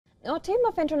A team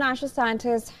of international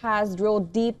scientists has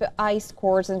drilled deep ice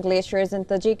cores and glaciers in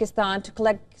Tajikistan to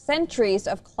collect centuries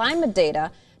of climate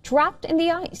data trapped in the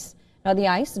ice. Now, the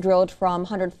ice drilled from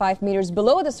 105 meters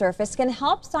below the surface can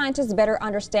help scientists better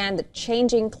understand the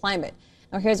changing climate.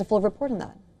 Now, here's a full report on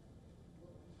that.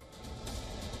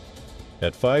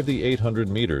 At 5,800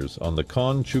 meters on the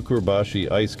Khan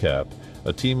Çukurbaşı ice cap,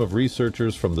 a team of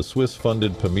researchers from the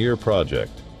Swiss-funded Pamir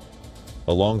project,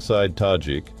 alongside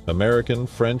Tajik, American,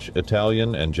 French,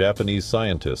 Italian, and Japanese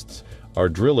scientists, are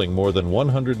drilling more than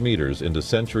 100 meters into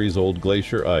centuries-old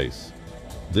glacier ice.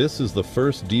 This is the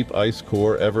first deep ice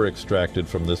core ever extracted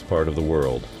from this part of the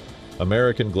world.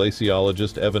 American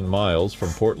glaciologist Evan Miles from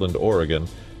Portland, Oregon,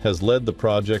 has led the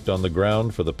project on the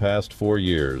ground for the past 4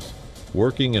 years.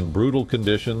 Working in brutal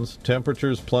conditions,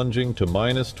 temperatures plunging to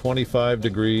minus 25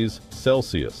 degrees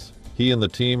Celsius. He and the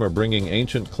team are bringing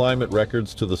ancient climate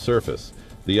records to the surface.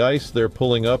 The ice they're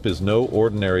pulling up is no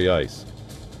ordinary ice.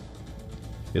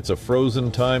 It's a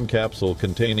frozen time capsule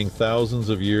containing thousands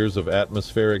of years of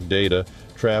atmospheric data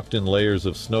trapped in layers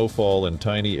of snowfall and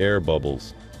tiny air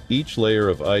bubbles. Each layer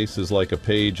of ice is like a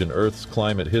page in Earth's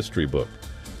climate history book.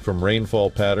 From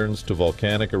rainfall patterns to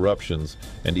volcanic eruptions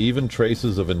and even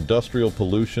traces of industrial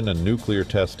pollution and nuclear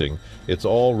testing, it's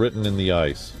all written in the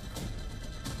ice.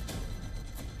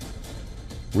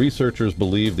 Researchers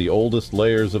believe the oldest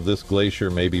layers of this glacier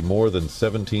may be more than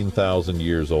 17,000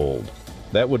 years old.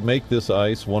 That would make this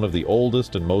ice one of the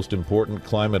oldest and most important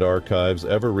climate archives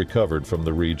ever recovered from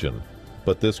the region.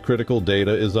 But this critical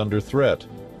data is under threat.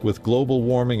 With global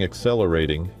warming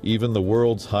accelerating, even the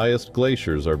world's highest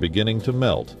glaciers are beginning to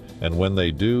melt, and when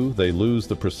they do, they lose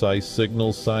the precise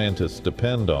signals scientists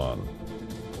depend on.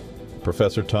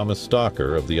 Professor Thomas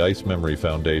Stocker of the Ice Memory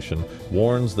Foundation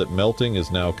warns that melting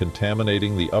is now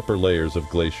contaminating the upper layers of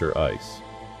glacier ice.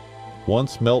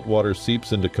 Once meltwater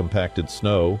seeps into compacted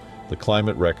snow, the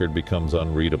climate record becomes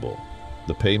unreadable.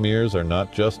 The Pamirs are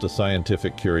not just a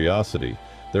scientific curiosity,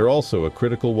 they're also a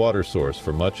critical water source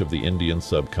for much of the Indian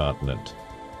subcontinent.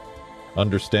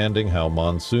 Understanding how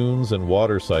monsoons and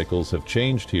water cycles have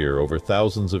changed here over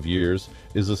thousands of years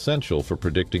is essential for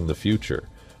predicting the future.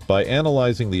 By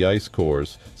analyzing the ice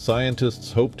cores,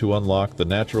 scientists hope to unlock the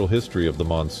natural history of the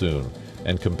monsoon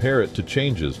and compare it to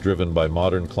changes driven by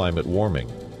modern climate warming.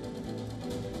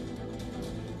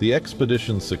 The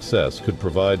expedition's success could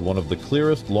provide one of the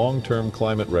clearest long-term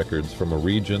climate records from a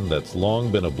region that's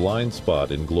long been a blind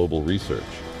spot in global research.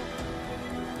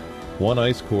 One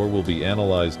ice core will be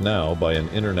analyzed now by an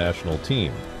international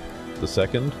team. The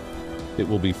second, it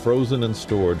will be frozen and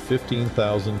stored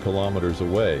 15,000 kilometers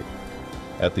away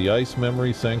at the Ice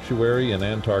Memory Sanctuary in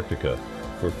Antarctica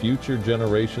for future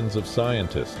generations of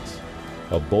scientists.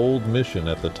 A bold mission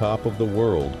at the top of the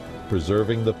world,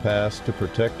 preserving the past to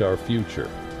protect our future.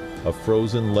 A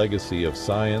frozen legacy of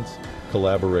science,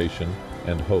 collaboration,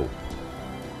 and hope.